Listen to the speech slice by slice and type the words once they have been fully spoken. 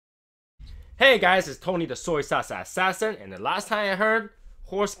Hey guys, it's Tony the Soy Sauce Assassin, and the last time I heard,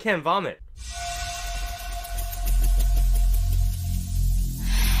 horse can't vomit.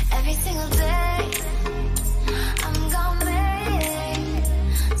 Every single day, I'm gonna make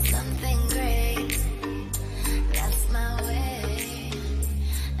something great. That's my way.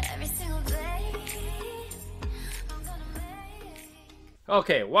 Every single day, I'm gonna make.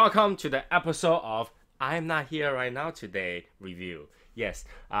 Okay, welcome to the episode of I'm Not Here Right Now Today review. Yes,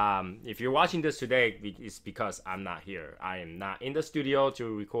 if you're watching this today, it's because I'm not here. I am not in the studio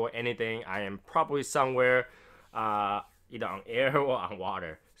to record anything. I am probably somewhere either on air or on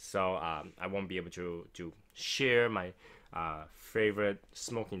water. So I won't be able to share my favorite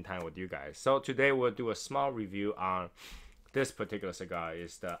smoking time with you guys. So today we'll do a small review on this particular cigar.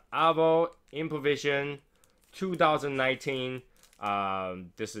 It's the Avo Improvisition 2019.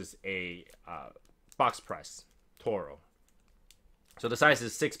 This is a box press Toro. So the size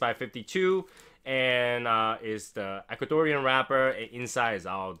is 6x52, and is the Ecuadorian wrapper. And inside is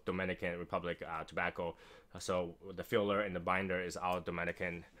our Dominican Republic tobacco. So the filler and the binder is our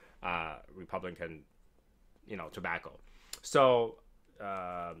Dominican Republican, tobacco. So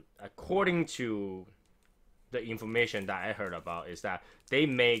according to the information that I heard about, is that they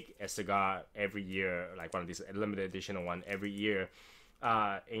make a cigar every year, like one of these limited edition one every year,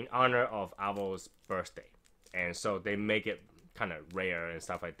 in honor of Avo's birthday, and so they make it kind of rare and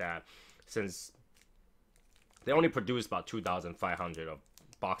stuff like that, since they only produce about 2,500 of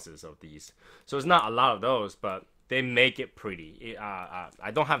boxes of these. So it's not a lot of those, but they make it pretty.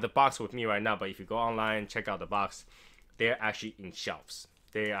 I don't have the box with me right now, but if you go online, check out the box, they're actually in shelves.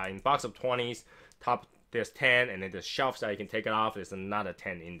 They are in box of 20s. Top there's 10, and then the shelves that you can take it off. There's another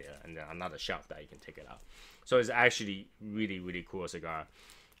 10 in there, and then another shelf that you can take it out. So it's actually really cool cigar.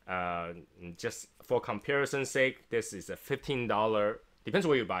 Just for comparison's sake, this is a $15, depends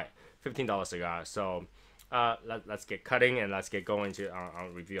where you buy it, $15 cigar. So let's get cutting and let's get going to our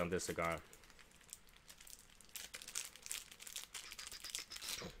review on this cigar.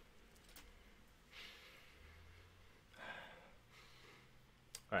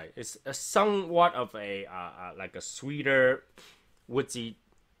 All right, it's a somewhat of a like a sweeter, woodsy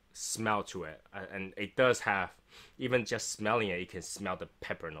smell to it, and it does have, even just smelling it, you can smell the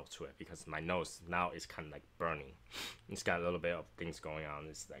pepper note to it, because my nose now is kind of like burning. It's got a little bit of things going on.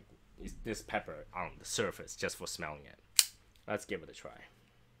 It's like this pepper on the surface just for smelling it. Let's give it a try.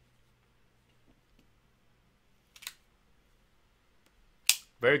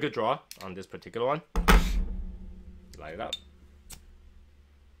 Very good draw on this particular one. Light it up.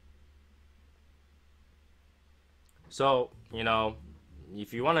 So,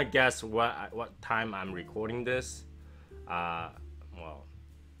 if you want to guess what time I'm recording this, well,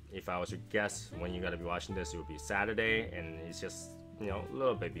 if I was to guess when you're going to be watching this, it would be Saturday, and it's just, a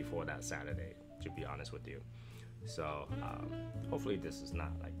little bit before that Saturday, to be honest with you. So, hopefully this is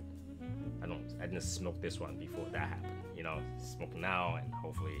not like, I didn't smoke this one before that happened, smoke now, and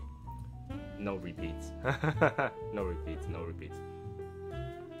hopefully no repeats. No repeats.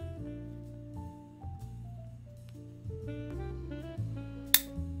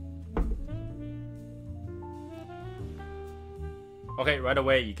 Okay, right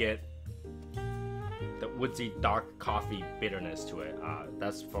away you get the woodsy dark coffee bitterness to it.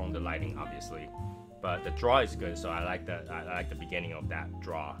 That's from the lighting, obviously, but the draw is good. So I like the beginning of that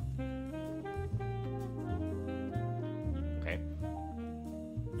draw. Okay,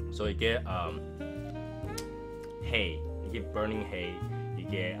 so you get hay, you get burning hay, you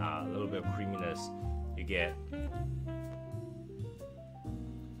get a little bit of creaminess, you get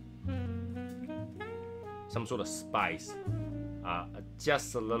some sort of spice.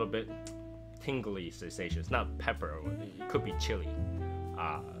 Just a little bit tingly sensation. It's not pepper, it could be chili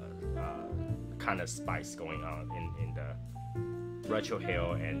kind of spice going on in the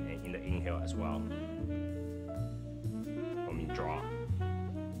retrohale and in the inhale as well. Draw.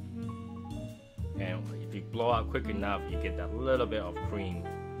 And if you blow out quick enough, you get that little bit of cream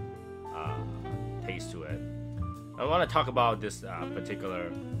taste to it. I want to talk about this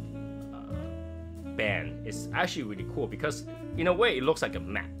particular band. It's actually really cool because in a way it looks like a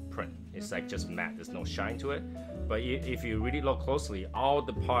matte print. It's like just matte, there's no shine to it, but if you really look closely, all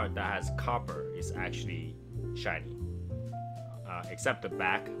the part that has copper is actually shiny, except the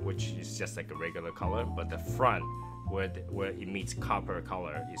back, which is just like a regular color, but the front where it meets copper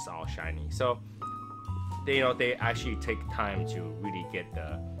color is all shiny. So they actually take time to really get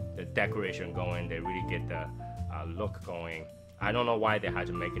the decoration going. They really get the look going. I don't know why they had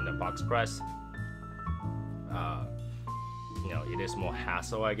to make it in the box press. It is more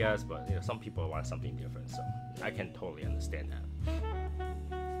hassle, I guess, but some people want something different, so I can totally understand that.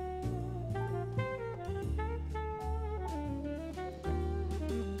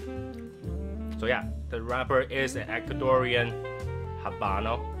 So yeah, the wrapper is an Ecuadorian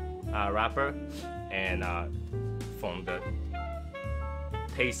Habano wrapper, and from the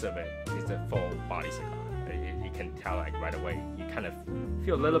taste of it, it's a full body cigar. You can tell like right away. You kind of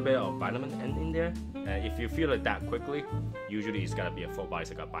feel a little bit of vitamin N in there. If you feel it that quickly, usually it's gonna be a full body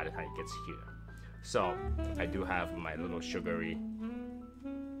cigar by the time it gets here. So I do have my little sugary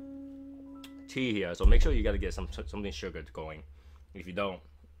tea here. So make sure you gotta get something sugar going. If you don't,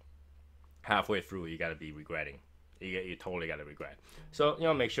 halfway through you gotta be regretting. You totally gotta regret. So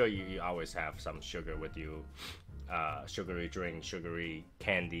make sure you always have some sugar with you. Sugary drink, sugary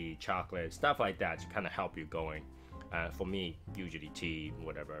candy, chocolate, stuff like that to kind of help you going. For me, usually tea,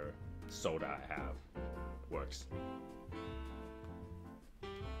 whatever soda I have works.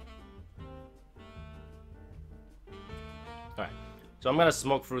 Alright, so I'm gonna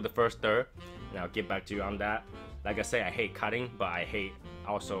smoke through the first third, and I'll get back to you on that. Like I say, I hate cutting, but I hate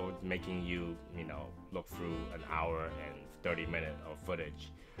also making you, look through an hour and 30 minutes of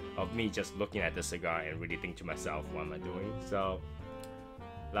footage of me just looking at the cigar and really think to myself, what am I doing? So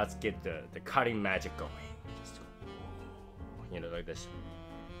let's get the cutting magic going. Just like this.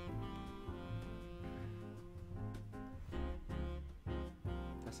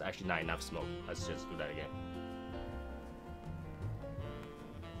 That's actually not enough smoke. Let's just do that again.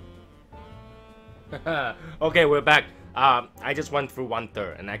 Okay, we're back. I just went through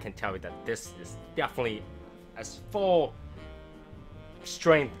 1/3, and I can tell you that this is definitely as full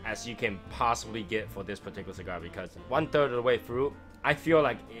strength as you can possibly get for this particular cigar, because 1/3 of the way through, I feel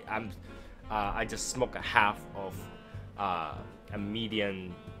like I just smoked a half of a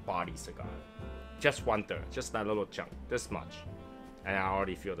medium body cigar. Just 1/3, just that little chunk, this much, and I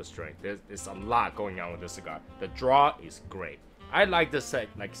already feel the strength. There's a lot going on with this cigar. The draw is great. I like this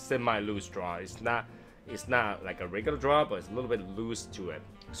like semi-loose draw. It's not like a regular draw, but it's a little bit loose to it,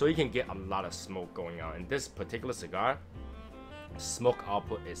 so you can get a lot of smoke going on. In this particular cigar, smoke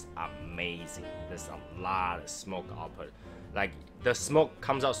output is amazing. There's a lot of smoke output. Like the smoke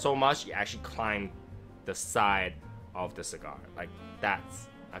comes out so much, you actually climb the side of the cigar. Like that's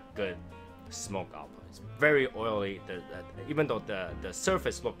a good smoke output. It's very oily. Even though the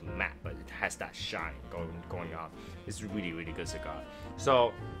surface looked matte, but it has that shine going on. It's really, really good cigar.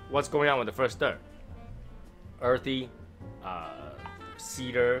 So what's going on with the first third? Earthy,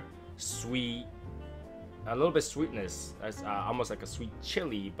 cedar, sweet, a little bit sweetness, almost like a sweet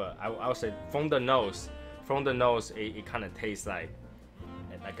chili, but I would say from the nose, it kind of tastes like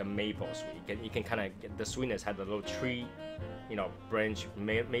a maple sweet. You can kind of get the sweetness, had a little tree, branch,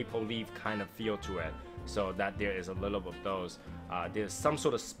 maple leaf kind of feel to it. So that there is a little bit of those. There's some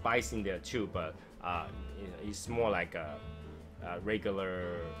sort of spice in there too, but it's more like a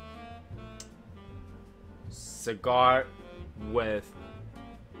regular cigar with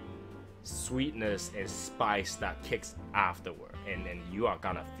sweetness and spice that kicks afterward, and you are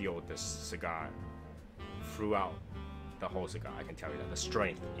gonna feel this cigar throughout the whole cigar. I can tell you that the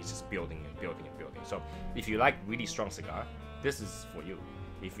strength is just building and building and building. So if you like really strong cigar, this is for you.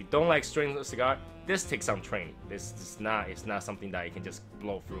 If you don't like strong cigar, this takes some training. It's not something that you can just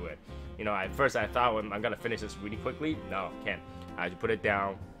blow through it. At first I thought I'm gonna finish this really quickly. No, can't. I have to put it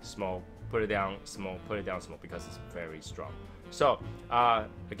down, smoke, put it down, smoke, put it down, smoke, because it's very strong. So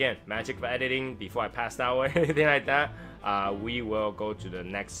again, magic of editing. Before I pass out or anything like that, we will go to the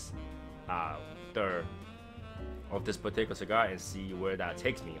next third of this particular cigar and see where that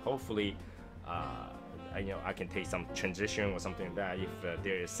takes me. Hopefully, I can take some transition or something like that. If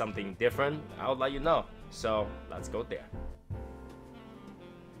there is something different, I'll let you know. So let's go there.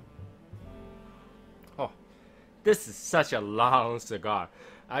 Oh, this is such a long cigar.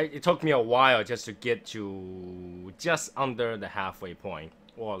 It took me a while just to get to just under the halfway point,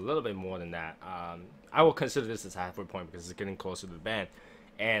 or a little bit more than that. I will consider this as halfway point because it's getting closer to the band,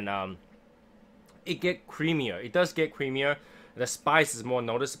 and it gets creamier. It does get creamier. The spice is more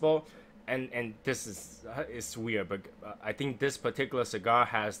noticeable, and this is weird, but I think this particular cigar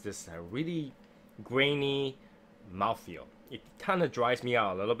has this really grainy mouthfeel. It kind of dries me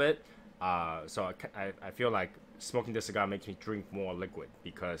out a little bit, so I feel like smoking this cigar makes me drink more liquid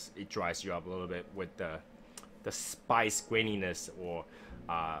because it dries you up a little bit with the spice graininess, or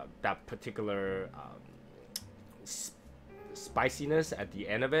that particular spiciness at the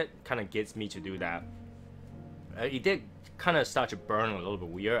end of it kind of gets me to do that. It did kind of start to burn a little bit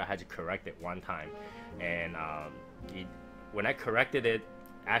weird. I had to correct it one time, and when I corrected it,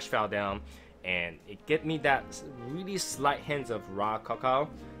 ash fell down, and it gave me that really slight hints of raw cacao,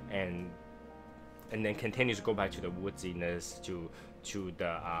 and then continues to go back to the woodiness, to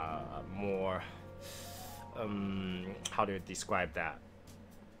the more how do you describe that?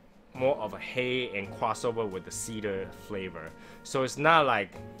 more of a hay and crossover with the cedar flavor. So it's not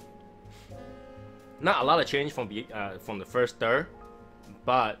like not a lot of change from the first third,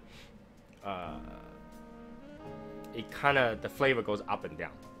 but it kind of the flavor goes up and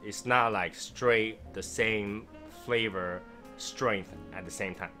down. It's not like straight the same flavor strength at the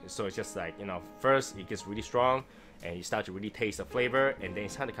same time. So it's just like, you know, first it gets really strong and you start to really taste the flavor, and then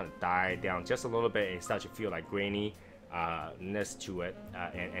it's kind of die down just a little bit and it starts to feel like grainy-ness to it,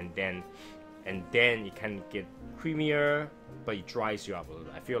 and then you can get creamier, but it dries you up a little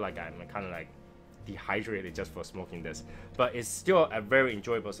bit. I feel like I'm kind of like dehydrated just for smoking this, but it's still a very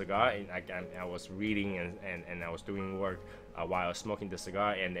enjoyable cigar. And I was reading and I was doing work while I was smoking the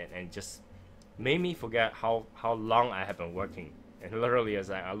cigar, and just made me forget how long I have been working. And literally, as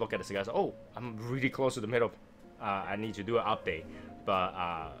I look at the cigar, I say, oh, I'm really close to the middle. I need to do an update, but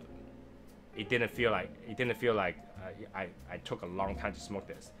it didn't feel like I took a long time to smoke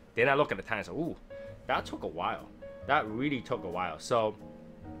this. Then I look at the time and say, ooh, that took a while. That really took a while. So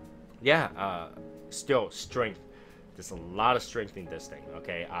yeah, still strength. There's a lot of strength in this thing.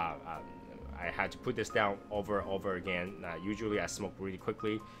 Okay, I had to put this down over and over again. Usually I smoke really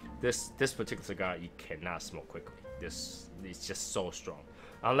quickly. This particular cigar you cannot smoke quickly. This is just so strong.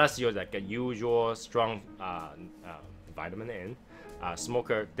 Unless you're like a usual strong vitamin N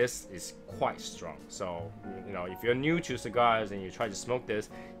smoker, this is quite strong. So, you know, if you're new to cigars and you try to smoke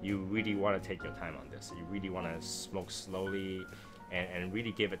this, you really want to take your time on this. You really want to smoke slowly and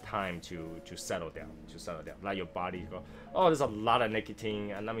really give it time to settle down. Let your body go, oh, there's a lot of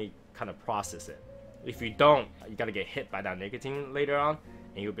nicotine, and let me kind of process it. If you don't, you gotta get hit by that nicotine later on,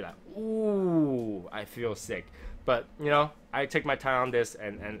 and you'll be like, ooh, I feel sick. But you know, I take my time on this,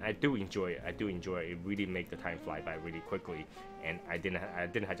 and I do enjoy it. It really makes the time fly by really quickly, and I didn't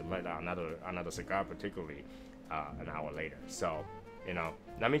have to let out another cigar, particularly an hour later. So, you know,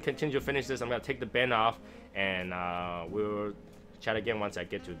 let me continue to finish this. I'm gonna take the band off, and we'll chat again once I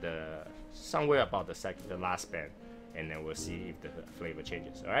get to somewhere about the last band, and then we'll see if the flavor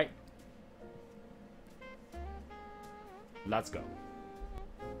changes. All right, let's go.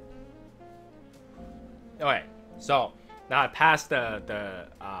 All right. So now I passed the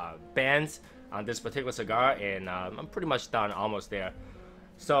bands on this particular cigar, and I'm pretty much done, almost there.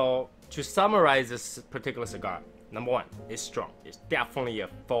 So to summarize this particular cigar, number one, it's strong. It's definitely a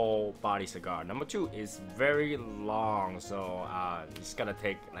full body cigar. Number two, it's very long, so it's gonna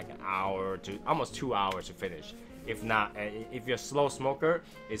take like an hour to almost 2 hours to finish. If not, if you're a slow smoker,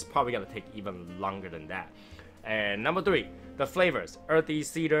 it's probably gonna take even longer than that. And number three, the flavors: earthy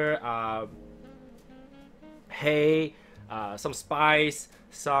cedar, hay, some spice,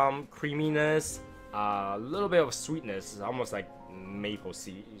 some creaminess, a little bit of sweetness, almost like maple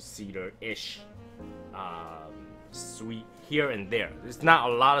cedar-ish, sweet here and there. It's not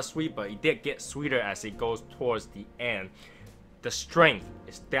a lot of sweet, but it did get sweeter as it goes towards the end. The strength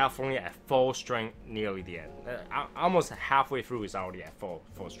is definitely at full strength nearly the end. Almost halfway through is already at full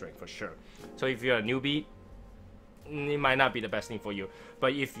strength for sure. So if you're a newbie, it might not be the best thing for you,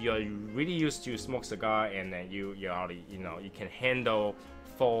 but if you're really used to smoke cigar and then you already, you know, you can handle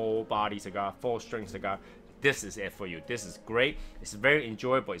full body cigar, full strength cigar, this is it for you. This is great. It's very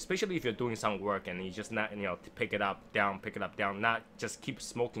enjoyable, especially if you're doing some work and you just not, you know, pick it up down, not just keep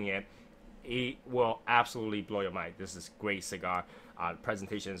smoking it. It will absolutely blow your mind. This is great cigar. The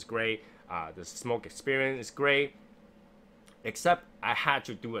presentation is great. The smoke experience is great, except I had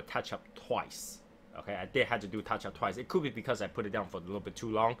to do a touch up twice. Okay, I did have to do touch up twice. It could be because I put it down for a little bit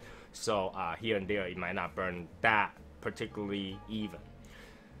too long, so here and there it might not burn that particularly even.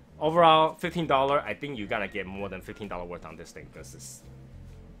 Overall, $15. I think you're gonna get more than $15 worth on this thing, because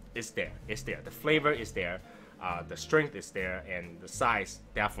it's there. The flavor is there, the strength is there, and the size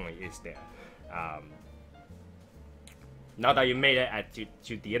definitely is there. Now that you made it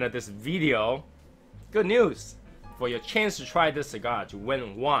to the end of this video, good news! For your chance to try this cigar to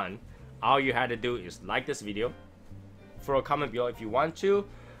win one, all you had to do is like this video, throw a comment below if you want to,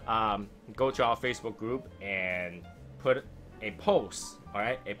 go to our Facebook group and put a post, all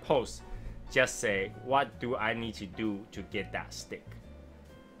right? A post. Just say, what do I need to do to get that stick?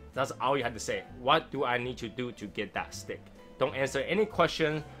 That's all you have to say. What do I need to do to get that stick? Don't answer any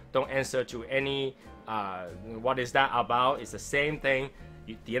question. Don't answer to any, what is that about? It's the same thing.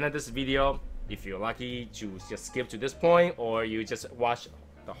 At the end of this video, if you're lucky to just skip to this point, or you just watch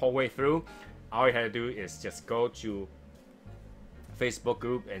the whole way through, all you have to do is just go to Facebook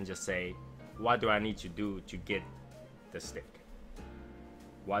group and just say, what do I need to do to get the stick?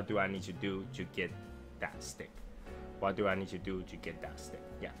 What do I need to do to get that stick? What do I need to do to get that stick?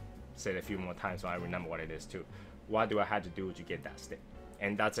 Yeah, say it a few more times so I remember what it is too. What do I have to do to get that stick?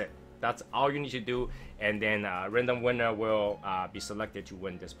 And that's it. that's all you need to do, and then random winner will be selected to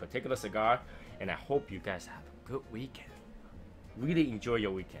win this particular cigar. And I hope you guys have a good weekend. Really enjoy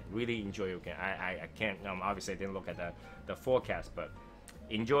your weekend. Really enjoy your weekend. I can't, obviously I didn't look at the forecast, but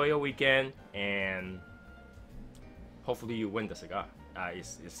enjoy your weekend, and hopefully you win the cigar.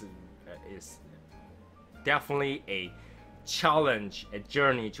 It's definitely a challenge, a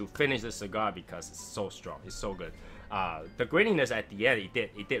journey to finish the cigar because it's so strong, it's so good. The graininess at the end,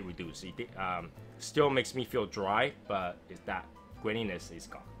 it did reduce. It did, still makes me feel dry, but that graininess is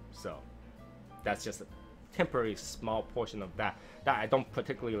gone. So that's just a temporary small portion of that I don't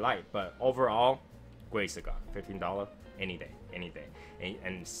particularly like. But overall, great cigar. $15 any day, any day.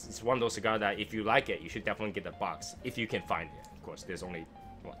 And it's one of those cigars that if you like it, you should definitely get the box if you can find it. Of course, there's only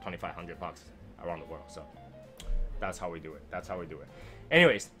what, 2,500 bucks around the world, so that's how we do it. That's how we do it.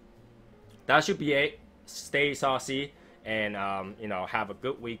 Anyways, that should be it. Stay saucy, and you know, have a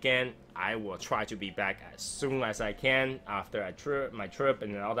good weekend. I will try to be back as soon as I can after my trip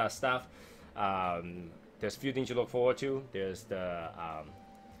and all that stuff. There's a few things to look forward to. There's the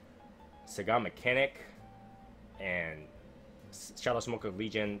Cigar Mechanic and Shadow Smoker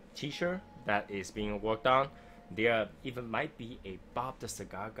Legion t-shirt that is being worked on. There even might be a Bob the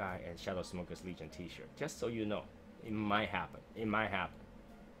Cigar Guy and Shadow Smokers Legion t-shirt. Just so you know, it might happen. It might happen.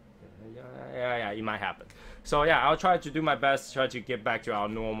 Yeah, it might happen. So yeah, I'll try to do my best, try to get back to our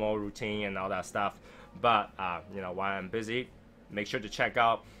normal routine and all that stuff. But you know, while I'm busy, make sure to check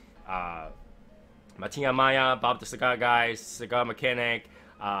out Martina Maya, Bob the Cigar Guy, Cigar Mechanic,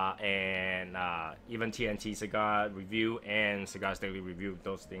 and even TNT Cigar Review and Cigars Daily Review.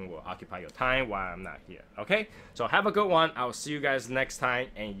 Those things will occupy your time while I'm not here. Okay, so have a good one. I'll see you guys next time,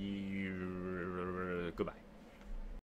 and goodbye.